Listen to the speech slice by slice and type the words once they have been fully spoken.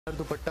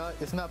दुपट्टा,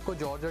 इसमें आपको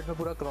जॉर्जेट में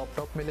पूरा क्रॉप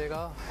टॉप मिलेगा।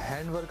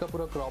 हैंडवर्क का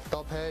पूरा क्रॉप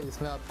टॉप है।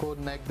 इसमें आपको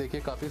नेक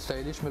देखिए काफ़ी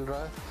स्टाइलिश मिल रहा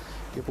है।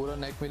 ये पूरा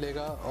नेक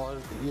मिलेगा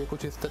और ये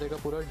कुछ इस तरह का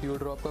पूरा ड्यू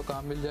ड्रॉप का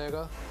काम मिल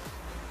जाएगा।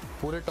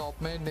 पूरे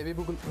टॉप में नेवी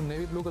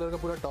ब्लू कलर का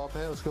पूरा टॉप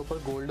है, उसके ऊपर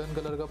गोल्डन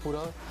कलर का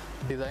पूरा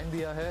डिज़ाइन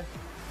दिया है।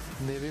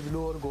 नेवी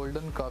ब्लू और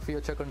गोल्डन काफ़ी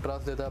अच्छा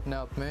कंट्रास्ट देता है अपने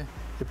आप में।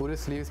 ये पूरी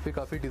स्लीव्स भी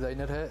काफ़ी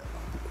डिज़ाइनर है।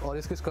 और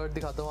इसकी स्कर्ट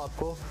दिखाता हूँ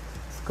आपको।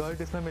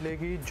 स्कर्ट इसमें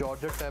मिलेगी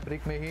जॉर्जेट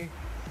फैब्रिक में ही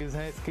चीज़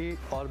हैं इसकी,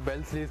 और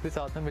बेल स्लीव्स भी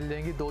साथ में मिल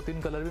जाएंगी।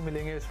 2-3 कलर भी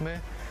मिलेंगे इसमें।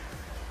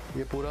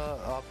 ये पूरा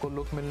आपको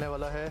लुक मिलने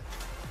वाला है।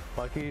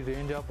 बाकी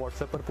रेंज आप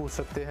व्हाट्सएप पर पूछ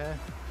सकते हैं,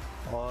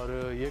 और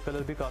ये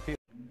कलर भी काफ़ी।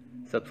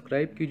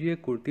 सब्सक्राइब कीजिए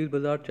कुर्तीज़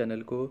बाज़ार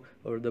चैनल को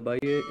और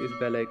दबाइए इस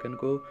बेल आइकन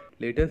को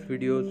लेटेस्ट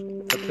वीडियोस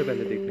सबसे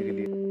पहले देखने के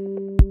लिए।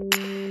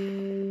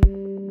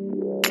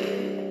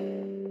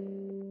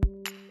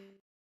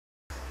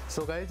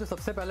 सो गाइस, जो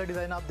सबसे पहला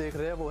डिज़ाइन आप देख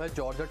रहे हैं वो है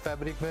जॉर्जेट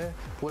फैब्रिक में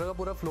पूरा का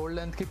पूरा फ्लोर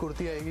लेंथ की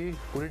कुर्ती आएगी।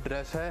 पूरी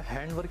ड्रेस है,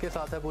 हैंडवर्क के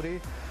साथ है पूरी।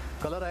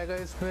 कलर आएगा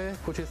इसमें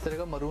कुछ इस तरह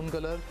का मरून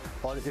कलर,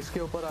 और इसके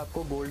ऊपर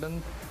आपको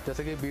गोल्डन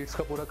जैसे कि बीड्स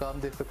का पूरा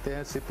काम देख सकते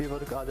हैं। सिप्पी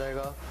वर्क आ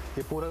जाएगा।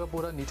 ये पूरा का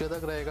पूरा नीचे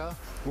तक रहेगा।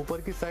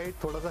 ऊपर की साइड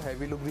थोड़ा सा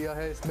हैवी लुक दिया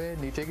है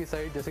इसमें। नीचे की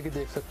साइड जैसे कि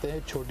देख सकते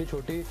हैं छोटी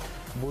छोटी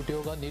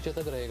बूटियों का नीचे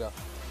तक रहेगा।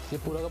 ये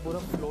पूरा का पूरा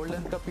फ्लोर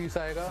लेंथ का पीस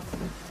आएगा।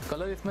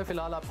 कलर इसमें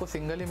फ़िलहाल आपको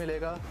सिंगल ही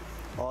मिलेगा,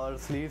 और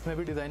स्लीव्स में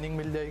भी डिज़ाइनिंग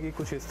मिल जाएगी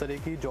कुछ इस तरह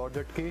की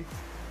जॉर्जेट की।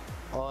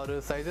 और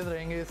साइजेस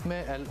रहेंगे इसमें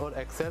एल और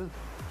एक्सएल।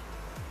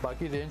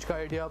 बाकी रेंज का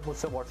आइडिया आप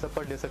मुझसे व्हाट्सएप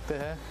पर ले सकते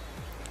हैं।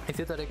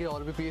 इसी तरह के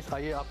और भी पीस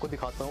आइए आपको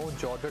दिखाता हूँ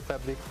जॉर्जेट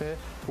फैब्रिक में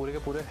पूरे के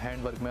पूरे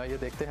हैंडवर्क में। आइए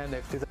देखते हैं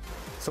नेक्स्ट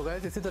डिज़ाइन। सो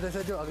गाइस, इसी तरह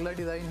से जो अगला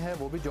डिज़ाइन है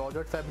वो भी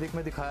जॉर्जेट फैब्रिक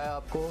में दिखाया है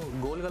आपको।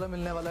 गोल गला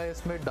मिलने वाला है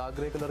इसमें, डार्क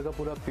ग्रे कलर का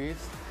पूरा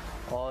पीस,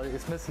 और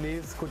इसमें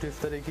स्लीव्स कुछ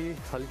इस तरह की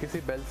हल्की सी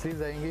बेल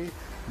स्लीव्स आएंगी।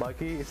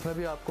 बाकी इसमें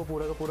भी आपको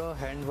पूरा का पूरा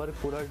हैंड वर्क,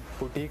 पूरा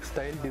बुटीक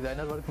स्टाइल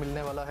डिज़ाइनर वर्क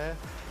मिलने वाला है।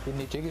 ये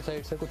नीचे की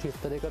साइड से कुछ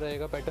इस तरह का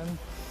रहेगा पैटर्न।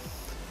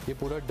 ये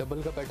पूरा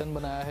डबल का पैटर्न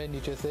बनाया है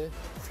नीचे से।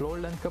 फ्लोर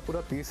लेंथ का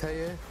पूरा पीस है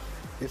ये।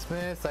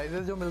 इसमें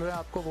साइजेस जो मिल रहे हैं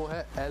आपको वो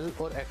है एल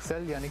और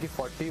एक्सएल, यानी कि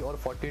 40 और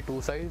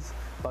 42 साइज़।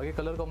 बाकी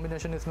कलर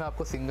कॉम्बिनेशन इसमें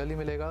आपको सिंगल ही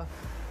मिलेगा।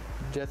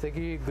 जैसे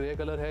कि ग्रे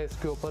कलर है,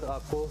 इसके ऊपर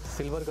आपको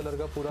सिल्वर कलर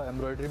का पूरा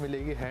एम्ब्रॉयडरी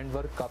मिलेगी। हैंड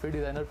वर्क काफ़ी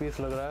डिज़ाइनर पीस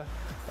लग रहा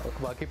है।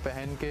 बाकी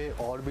पहन के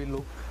और भी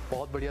लुक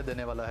बहुत बढ़िया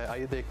देने वाला है।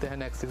 आइए देखते हैं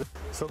नेक्स्ट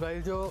डिज़ाइन। सो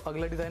गाइस, जो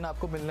अगला डिज़ाइन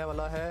आपको मिलने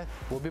वाला है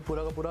वो भी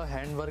पूरा का पूरा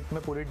हैंड वर्क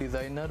में पूरी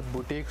डिज़ाइनर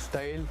बुटीक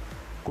स्टाइल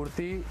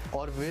कुर्ती,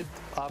 और विद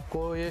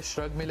आपको ये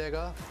श्रग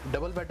मिलेगा।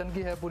 डबल पैटर्न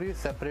की है, पूरी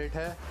सेपरेट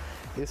है।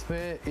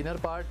 इसमें इनर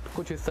पार्ट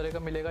कुछ इस तरह का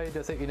मिलेगा। ये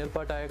जैसे इनर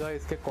पार्ट आएगा,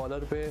 इसके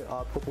कॉलर पे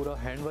आपको पूरा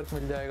हैंड वर्क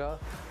मिल जाएगा।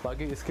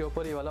 बाकी इसके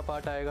ऊपर ये वाला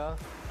पार्ट आएगा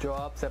जो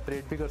आप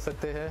सेपरेट भी कर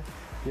सकते हैं।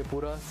 ये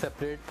पूरा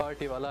सेपरेट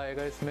पार्ट ये वाला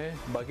आएगा इसमें।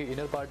 बाकी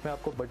इनर पार्ट में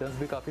आपको बटन्स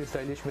भी काफ़ी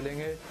स्टाइलिश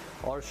मिलेंगे,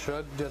 और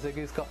श्रग जैसे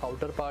कि इसका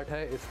आउटर पार्ट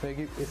है इसमें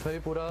भी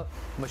पूरा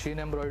मशीन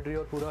एम्ब्रॉयडरी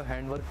और पूरा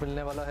हैंड वर्क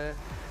मिलने वाला है।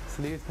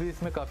 स्लीव्स भी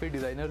इसमें काफ़ी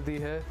डिज़ाइनर दी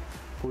है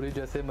पूरी,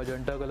 जैसे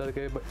मजेंटा कलर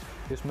के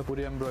इसमें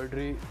पूरी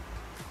एम्ब्रॉयडरी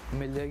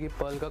मिल जाएगी।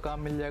 पर्ल का काम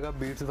मिल जाएगा,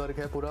 बीड्स वर्क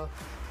है पूरा।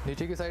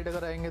 नीचे की साइड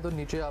अगर आएंगे तो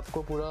नीचे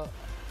आपको पूरा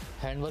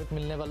हैंड वर्क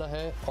मिलने वाला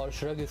है, और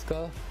श्रग इसका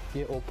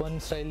ये ओपन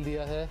स्टाइल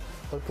दिया है।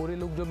 और पूरी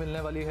लुक जो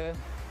मिलने वाली है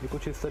ये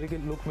कुछ इस तरह की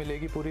लुक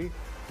मिलेगी पूरी।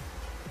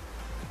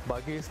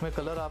 बाकी इसमें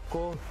कलर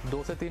आपको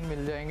 2 से 3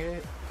 मिल जाएंगे,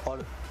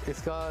 और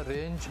इसका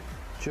रेंज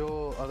जो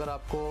अगर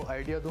आपको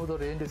आइडिया दूं तो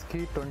रेंज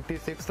इसकी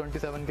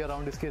 26-27 के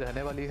अराउंड इसकी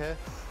रहने वाली है।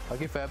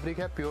 बाकी फैब्रिक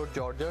है प्योर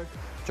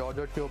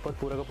जॉर्जेट के ऊपर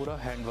पूरा का पूरा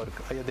हैंड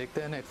वर्क। आइए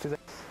देखते हैं नेक्स्ट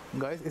डिज़ाइन।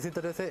 गाइस, इसी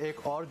तरह से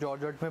एक और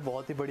जॉर्जेट में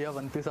बहुत ही बढ़िया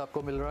वन पीस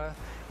आपको मिल रहा है।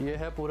 ये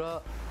है पूरा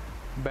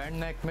बैंड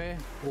नेक में,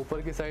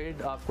 ऊपर की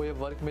साइड आपको ये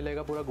वर्क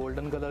मिलेगा पूरा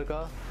गोल्डन कलर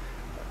का,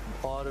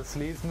 और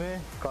स्लीव्स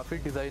में काफ़ी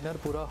डिज़ाइनर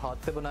पूरा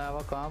हाथ से बनाया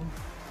हुआ काम,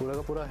 पूरा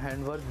का पूरा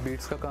हैंड वर्क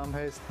बीड्स का काम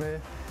है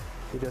इसमें।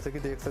 ये जैसे कि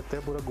देख सकते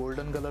हैं पूरा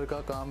गोल्डन कलर का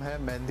काम है।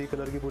 मेहंदी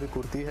कलर की पूरी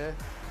कुर्ती है।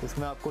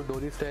 इसमें आपको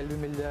डोरी स्टाइल भी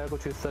मिल जाएगा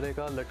कुछ इस तरह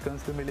का,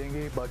 लटकन्स भी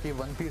मिलेंगी। बाकी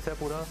वन पीस है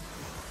पूरा,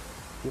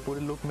 ये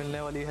पूरी लुक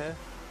मिलने वाली है।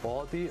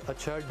 बहुत ही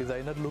अच्छा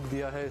डिज़ाइनर लुक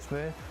दिया है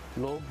इसमें।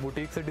 लोग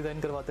बुटीक से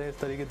डिज़ाइन करवाते हैं इस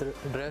तरह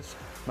की ड्रेस।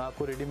 मैं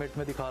आपको रेडीमेड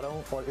में दिखा रहा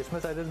हूँ, और इसमें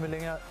साइजेस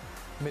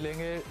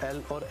मिलेंगे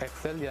एल और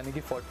एक्सएल, यानी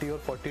कि 40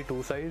 और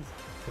 42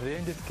 साइज़।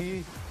 रेंज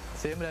इसकी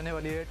सेम रहने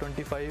वाली है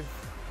 25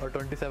 और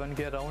 27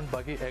 के अराउंड।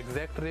 बाकी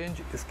एग्जैक्ट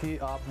रेंज इसकी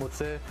आप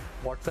मुझसे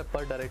व्हाट्सएप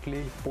पर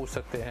डायरेक्टली पूछ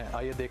सकते हैं।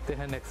 आइए देखते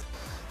हैं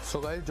नेक्स्ट। सो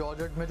गाइस,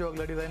 जॉर्जेट में जो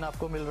अगला डिज़ाइन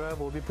आपको मिल रहा है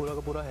वो भी पूरा का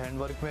पूरा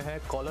हैंडवर्क में है।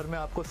 कॉलर में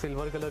आपको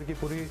सिल्वर कलर की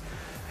पूरी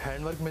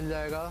हैंडवर्क मिल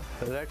जाएगा।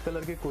 रेड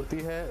कलर की कुर्ती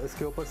है,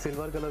 इसके ऊपर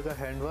सिल्वर कलर का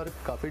हैंडवर्क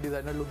काफ़ी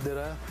डिज़ाइनर लुक दे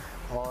रहा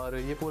है। और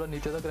ये पूरा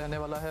नीचे तक रहने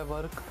वाला है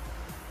वर्क,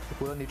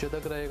 पूरा नीचे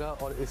तक रहेगा।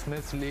 और इसमें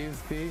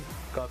स्लीव्स भी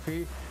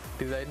काफ़ी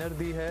डिज़ाइनर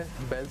दी है,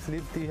 बेल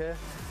स्लीव दी है,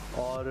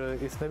 और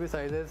इसमें भी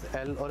साइजेस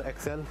एल और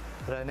एक्सएल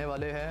रहने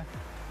वाले हैं।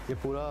 ये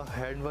पूरा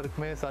हैंड वर्क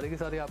में सारी की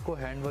सारी आपको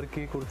हैंड वर्क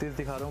की कुर्तीज़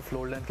दिखा रहा हूँ,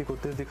 फ्लोर लेंथ की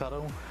कुर्तीज़ दिखा रहा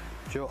हूँ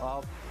जो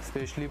आप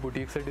स्पेशली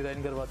बुटीक से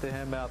डिज़ाइन करवाते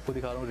हैं। मैं आपको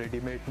दिखा रहा हूँ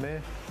रेडीमेड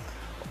में,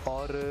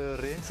 और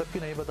रेंज सबकी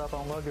नहीं बता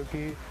पाऊँगा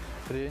क्योंकि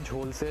रेंज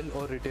होलसेल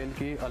और रिटेल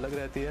की अलग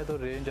रहती है, तो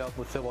रेंज आप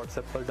मुझसे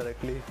व्हाट्सएप पर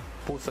डायरेक्टली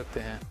पूछ सकते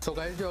हैं। सो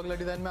गाइस, जो अगला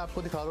डिज़ाइन मैं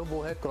आपको दिखा रहा हूँ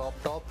वो है क्रॉप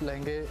टॉप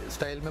लहंगे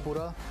स्टाइल में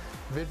पूरा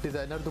विद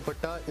डिज़ाइनर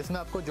दुपट्टा। इसमें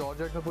आपको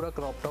जॉर्जेट में पूरा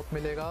क्रॉप टॉप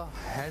मिलेगा,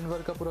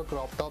 हैंडवर्क का पूरा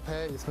क्रॉप टॉप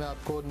है। इसमें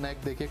आपको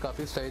नेक देखिए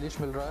काफ़ी स्टाइलिश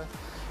मिल रहा है,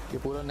 ये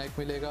पूरा नेक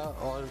मिलेगा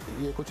और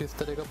ये कुछ इस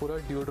तरह का पूरा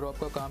ड्यू ड्रॉप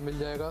का काम मिल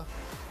जाएगा।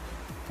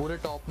 पूरे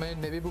टॉप में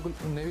नेवी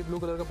ब्लू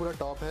कलर का पूरा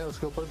टॉप है,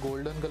 उसके ऊपर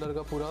गोल्डन कलर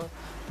का पूरा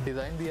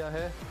डिज़ाइन दिया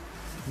है।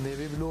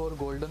 नेवी ब्लू और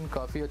गोल्डन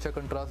काफ़ी अच्छा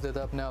कंट्रास्ट देता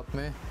है अपने आप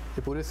में।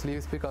 ये पूरी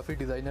स्लीव्स भी काफ़ी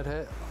डिज़ाइनर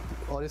है।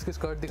 और इसकी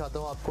स्कर्ट दिखाता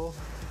हूँ आपको।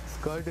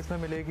 स्कर्ट इसमें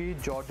मिलेगी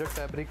जॉर्जेट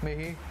फैब्रिक में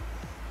ही,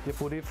 ये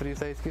पूरी फ्री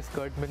साइज़ की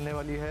स्कर्ट मिलने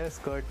वाली है।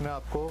 स्कर्ट में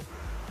आपको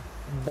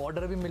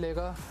बॉर्डर भी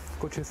मिलेगा,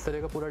 कुछ इस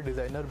तरह का पूरा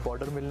डिज़ाइनर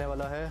बॉर्डर मिलने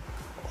वाला है।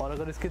 और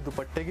अगर इसके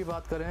दुपट्टे की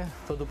बात करें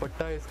तो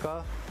दुपट्टा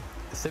इसका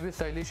इससे भी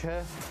स्टाइलिश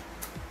है।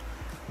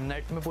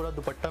 नेट में पूरा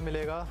दुपट्टा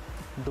मिलेगा,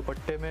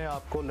 दुपट्टे में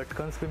आपको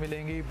लटकन्स भी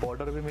मिलेंगी,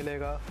 बॉर्डर भी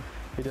मिलेगा।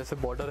 ये जैसे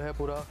बॉर्डर है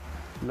पूरा,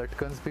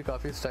 लटकन्स भी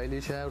काफ़ी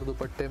स्टाइलिश है और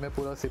दुपट्टे में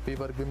पूरा सिपी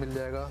वर्क भी मिल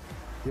जाएगा।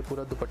 ये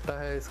पूरा दुपट्टा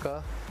है इसका।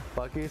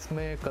 बाकी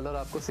इसमें कलर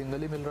आपको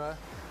सिंगल ही मिल रहा है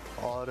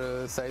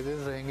और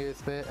साइजेस रहेंगे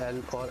इसमें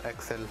एल और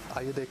एक्सएल।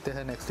 आइए देखते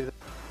हैं नेक्स्ट डिज़ाइन।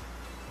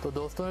 तो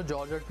दोस्तों,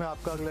 जॉर्जेट में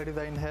आपका अगला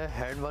डिज़ाइन है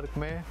हैंडवर्क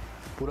में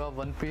पूरा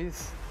वन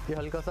पीस। ये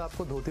हल्का सा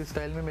आपको धोती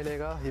स्टाइल में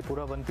मिलेगा, ये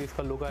पूरा वन पीस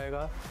का लुक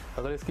आएगा।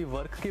 अगर इसकी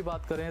वर्क की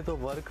बात करें तो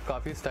वर्क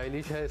काफ़ी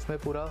स्टाइलिश है। इसमें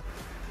पूरा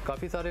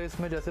काफ़ी सारे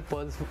इसमें जैसे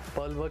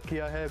पर्ल वर्क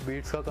किया है,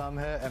 बीड्स का काम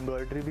है,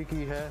 एम्ब्रॉयडरी भी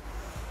की है।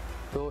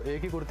 तो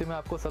एक ही कुर्ती में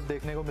आपको सब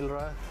देखने को मिल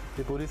रहा है।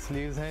 ये पूरी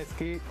स्लीव्स हैं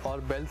इसकी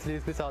और बेल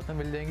स्लीव्स भी साथ में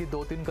मिल जाएंगी।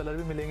 2-3 कलर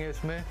भी मिलेंगे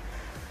इसमें।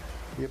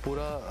 ये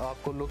पूरा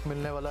आपको लुक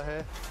मिलने वाला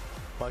है।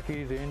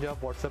 बाकी रेंज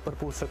आप व्हाट्सएप पर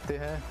पूछ सकते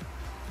हैं।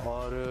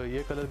 और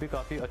ये कलर भी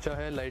काफ़ी अच्छा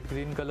है, लाइट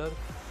ग्रीन कलर।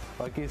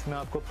 बाकी इसमें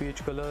आपको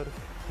पीच कलर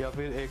या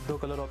फिर 1-2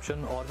 कलर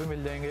ऑप्शन और भी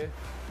मिल जाएंगे।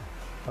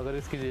 अगर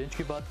इसकी रेंज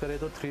की बात करें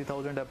तो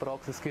 3000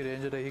 अप्रॉक्स इसकी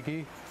रेंज रहेगी।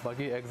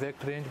 बाकी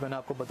एग्जैक्ट रेंज मैंने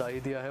आपको बता ही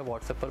दिया है,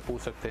 व्हाट्सएप पर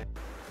पूछ सकते हैं।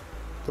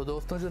 तो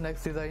दोस्तों, जो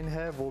नेक्स्ट डिज़ाइन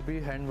है वो भी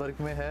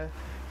हैंडवर्क में है।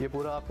 ये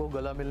पूरा आपको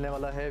गला मिलने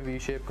वाला है, वी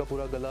शेप का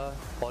पूरा गला,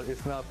 और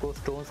इसमें आपको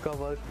स्टोन्स का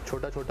वर्क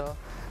छोटा छोटा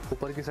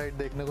ऊपर की साइड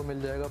देखने को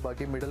मिल जाएगा।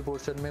 बाकी मिडल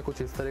पोर्शन में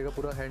कुछ इस तरह का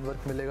पूरा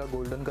हैंडवर्क मिलेगा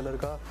गोल्डन कलर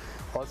का।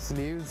 और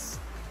स्लीव्स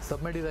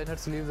सब में डिज़ाइनर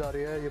स्लीव्स आ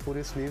रही है। ये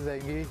पूरी स्लीव्स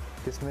आएंगी,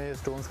 इसमें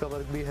स्टोन्स का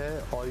वर्क भी है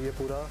और ये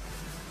पूरा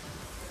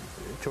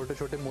छोटे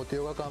छोटे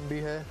मोतियों का काम भी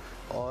है।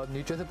 और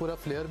नीचे से पूरा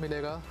फ्लेयर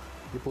मिलेगा,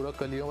 ये पूरा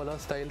कलियों वाला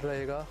स्टाइल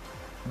रहेगा।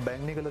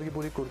 बैंगनी कलर की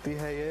पूरी कुर्ती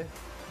है ये,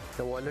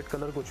 या वॉयलेट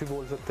कलर कुछ भी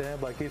बोल सकते हैं।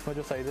 बाकी इसमें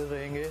जो साइजेस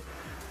रहेंगे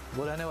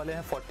वो रहने वाले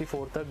हैं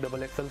 44 तक,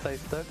 डबल एक्सल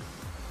साइज़ तक,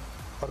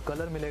 और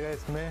कलर मिलेगा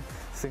इसमें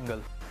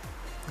सिंगल।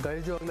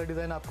 गाइस, जो अगला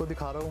डिज़ाइन आपको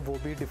दिखा रहा हूँ वो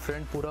भी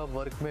डिफरेंट पूरा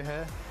वर्क में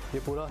है। ये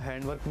पूरा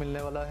हैंडवर्क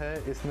मिलने वाला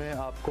है। इसमें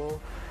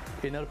आपको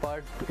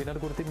इनर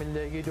कुर्ती मिल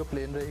जाएगी जो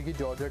प्लेन रहेगी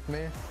जॉर्जेट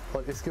में,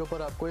 और इसके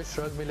ऊपर आपको एक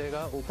श्रग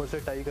मिलेगा ऊपर से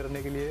टाई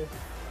करने के लिए।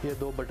 ये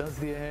 2 बटन्स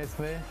दिए हैं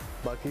इसमें।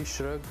 बाकी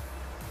श्रग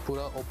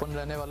पूरा ओपन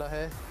रहने वाला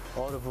है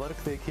और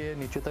वर्क देखिए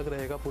नीचे तक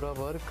रहेगा पूरा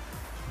वर्क।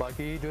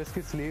 बाकी जो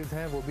इसकी स्लीव्स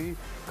हैं वो भी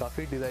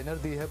काफ़ी डिज़ाइनर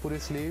दी है, पूरी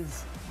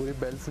स्लीव्स पूरी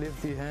बेल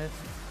स्लीव्स दी हैं,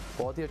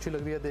 बहुत ही अच्छी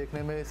लग रही है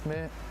देखने में।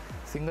 इसमें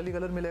सिंगल ही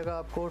कलर मिलेगा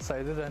आपको,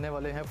 साइजेस रहने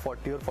वाले हैं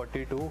 40 और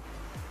 42।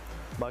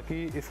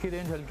 बाकी इसकी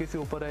रेंज हल्की सी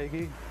ऊपर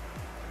आएगी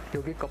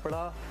क्योंकि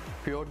कपड़ा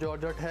प्योर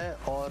जॉर्जेट है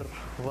और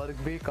वर्क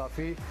भी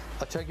काफ़ी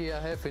अच्छा किया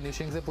है,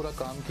 फिनिशिंग से पूरा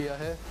काम किया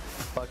है।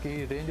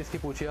 बाकी रेंज इसकी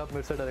पूछिए आप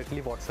मेरे से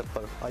डायरेक्टली व्हाट्सएप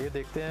पर। आइए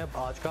देखते हैं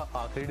आज का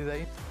आखिरी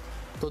डिज़ाइन।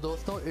 तो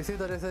दोस्तों, इसी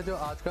तरह से जो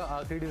आज का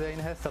आखिरी डिज़ाइन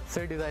है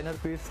सबसे डिज़ाइनर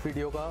पीस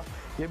वीडियो का,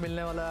 ये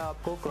मिलने वाला है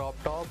आपको क्रॉप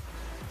टॉप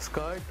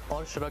स्कर्ट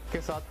और श्रग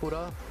के साथ।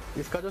 पूरा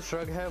इसका जो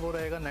श्रग है वो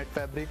रहेगा नेट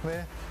फैब्रिक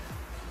में।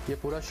 ये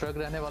पूरा श्रग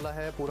रहने वाला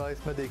है पूरा।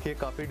 इसमें देखिए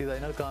काफ़ी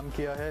डिज़ाइनर काम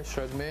किया है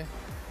श्रग में।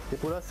 ये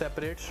पूरा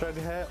सेपरेट श्रग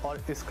है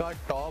और इसका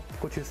टॉप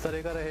कुछ इस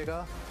तरह का रहेगा।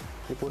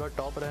 ये पूरा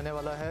टॉप रहने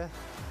वाला है,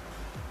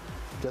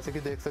 जैसे कि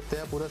देख सकते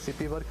हैं पूरा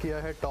सिपी वर्क किया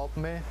है टॉप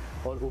में,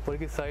 और ऊपर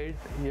की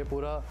साइड ये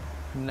पूरा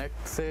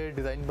नेट से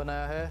डिज़ाइन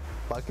बनाया है।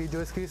 बाकी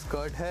जो इसकी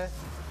स्कर्ट है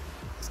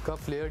इसका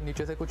फ्लेयर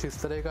नीचे से कुछ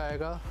इस तरह का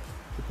आएगा।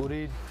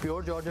 पूरी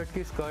प्योर जॉर्जेट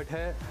की स्कर्ट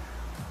है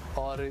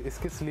और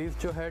इसकी स्लीव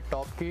जो है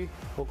टॉप की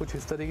वो कुछ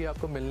इस तरह की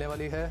आपको मिलने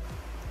वाली है।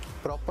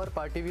 प्रॉपर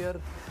पार्टी वियर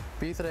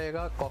पीस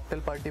रहेगा, कॉकटेल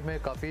पार्टी में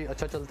काफ़ी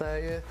अच्छा चलता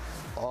है ये।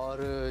 और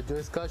जो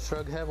इसका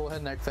श्रग है वो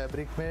है नेट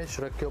फैब्रिक में।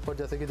 श्रग के ऊपर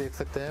जैसे कि देख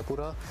सकते हैं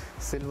पूरा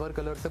सिल्वर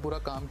कलर से पूरा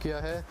काम किया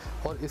है।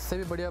 और इससे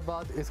भी बढ़िया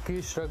बात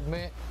इसकी श्रग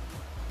में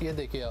ये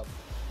देखिए आप,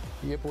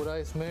 ये पूरा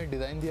इसमें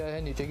डिज़ाइन दिया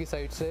है नीचे की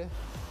साइड से।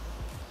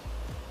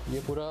 ये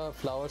पूरा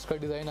फ्लावर्स का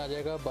डिज़ाइन आ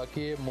जाएगा।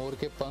 बाकी ये मोर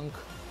के पंख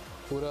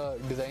पूरा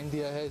डिज़ाइन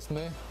दिया है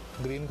इसमें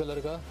ग्रीन कलर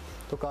का,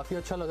 तो काफ़ी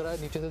अच्छा लग रहा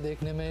है नीचे से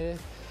देखने में ये।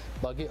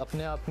 बाकी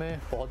अपने आप में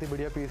बहुत ही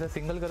बढ़िया पीस है,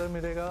 सिंगल कलर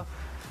मिलेगा।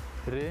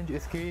 रेंज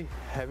इसकी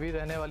हैवी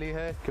रहने वाली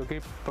है क्योंकि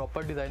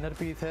प्रॉपर डिज़ाइनर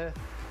पीस है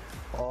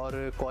और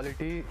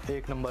क्वालिटी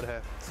एक नंबर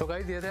है। सो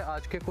गाइस, ये थे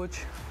आज के कुछ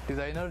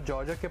डिज़ाइनर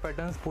जॉर्जेट के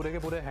पैटर्न्स, पूरे के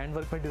पूरे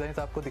हैंडवर्क में डिज़ाइंस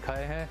आपको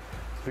दिखाए हैं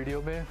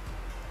वीडियो में।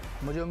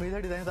 मुझे उम्मीद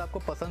है डिज़ाइन आपको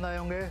पसंद आए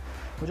होंगे।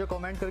 मुझे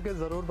कमेंट करके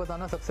ज़रूर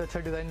बताना सबसे अच्छा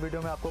डिज़ाइन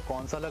वीडियो में आपको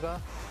कौन सा लगा।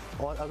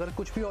 और अगर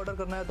कुछ भी ऑर्डर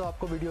करना है तो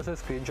आपको वीडियो से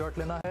स्क्रीनशॉट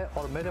लेना है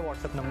और मेरे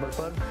व्हाट्सएप नंबर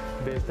पर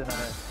भेज देना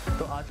है।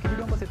 तो आज की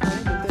वीडियो में बस इतना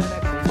ही, मिलते हैं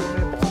नेक्स्ट वीडियो।